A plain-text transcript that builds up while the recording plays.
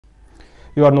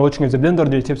You are now watching the Blender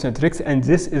daily tips and tricks, and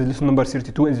this is lesson number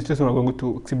 32. In this lesson, I'm going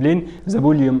to explain the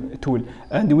Boolean tool,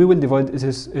 and we will divide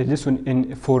this lesson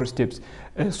in 4 steps.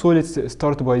 So let's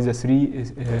start by the 3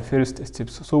 first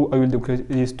steps. So I will duplicate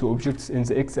these 2 objects in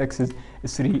the x-axis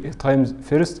 3 times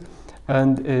first,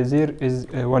 and there is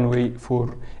one way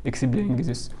for explaining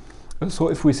this. So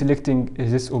if we selecting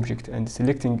this object and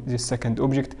selecting this second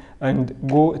object and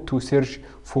go to search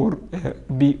for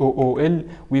BOOL,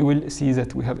 we will see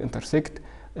that we have intersect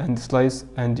and slice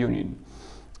and union.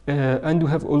 And you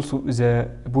have also the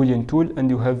Boolean tool, and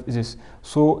you have this.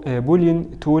 So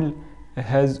Boolean tool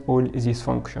has all these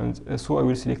functions. So I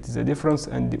will select the difference,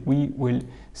 and we will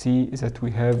see that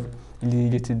we have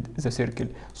deleted the circle.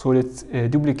 So let's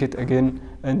duplicate again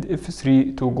and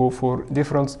F3 to go for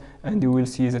difference, and you will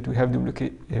see that we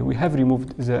have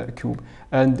removed the cube.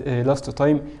 And last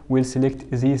time we'll select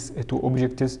these 2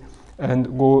 objects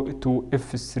and go to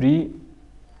F3,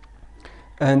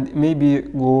 and maybe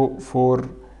go for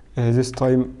this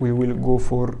time we will go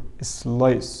for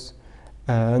slice,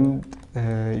 and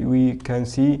we can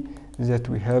see that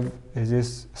we have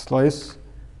this slice.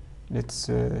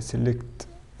 Let's select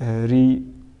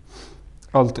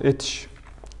Alt H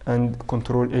and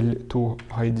Control L to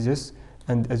hide this,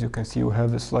 and as you can see, you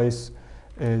have a slice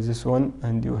this one,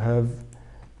 and you have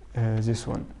this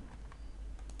one.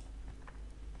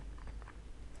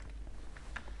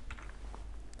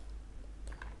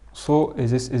 So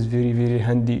this is very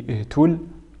handy tool.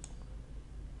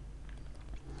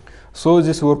 So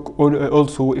this work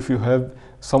also if you have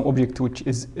some object which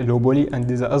is low poly, and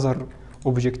the other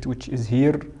object which is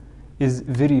here is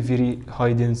very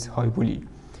high dense high poly.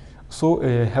 So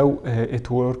how it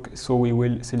works? So we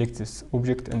will select this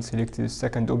object and select the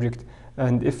second object,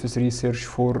 and F3 search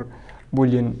for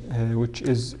Boolean which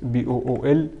is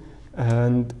BOOL,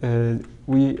 and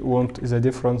we want the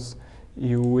difference.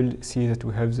 You will see that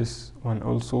we have this one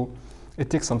also. It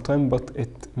takes some time, but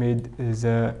it made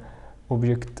the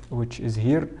object which is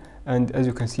here, and as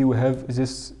you can see we have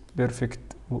this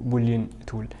perfect Boolean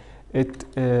tool. It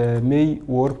may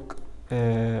work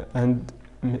and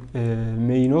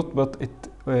may not, but it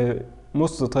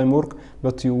most of the time work,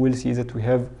 but you will see that we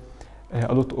have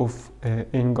a lot of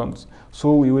n-guns.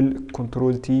 So we will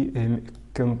Control T,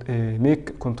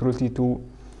 make Control T to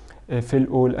fill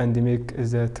all and make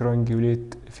the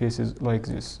triangulate faces like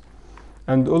this.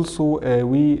 And also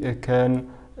we can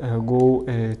go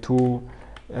to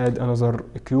add another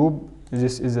cube.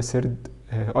 This is the third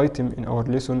item in our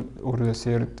lesson, or the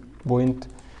third point.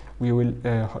 We will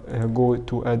go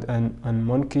to add a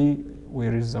monkey.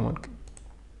 Where is the monkey?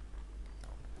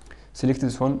 Select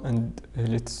this one, and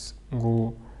let's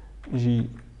go G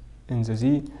in the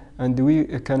Z, and we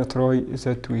can try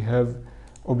that we have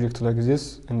object like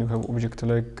this, and we have object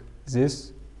like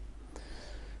this,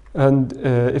 and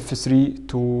F3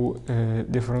 to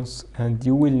difference, and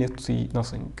you will not see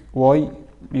nothing. Why?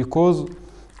 Because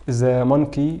the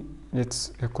monkey,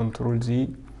 let's Control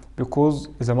Z, because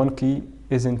the monkey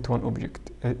isn't one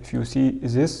object. If you see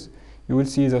this, you will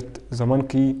see that the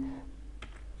monkey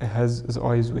has the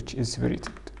eyes which is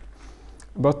separated,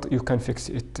 but you can fix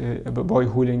it by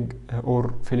holding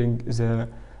or filling the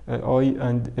eye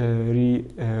and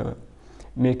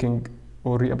making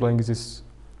or reapplying this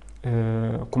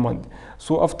command.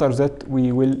 So after that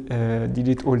we will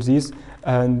delete all these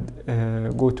and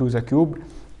go to the cube,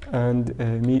 and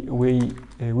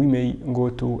we may go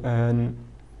to an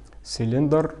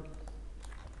cylinder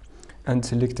and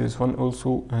select this one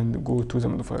also and go to the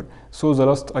modifier. So the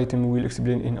last item we will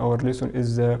explain in our lesson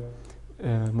is the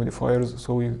modifiers.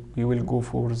 So we will go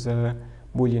for the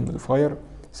Boolean modifier,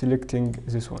 selecting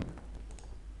this one.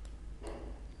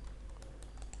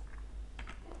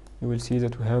 You will see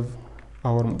that we have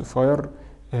our modifier.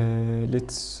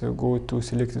 Let's go to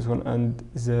select this one, and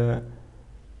the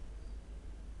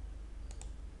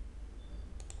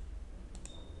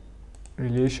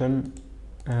relation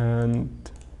and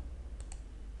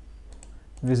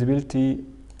visibility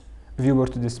viewer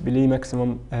to display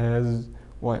maximum as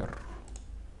wire.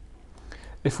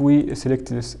 If we select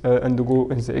this and go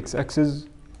in the x-axis,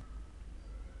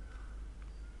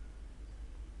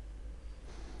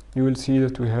 you will see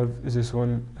that we have this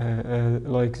one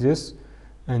like this,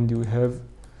 and you have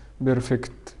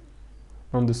perfect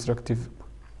non-destructive.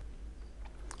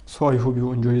 So I hope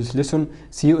you enjoy this lesson.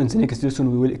 See you in the next lesson.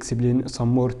 We will explain some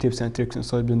more tips and tricks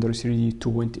inside Blender 3D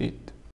 2.8.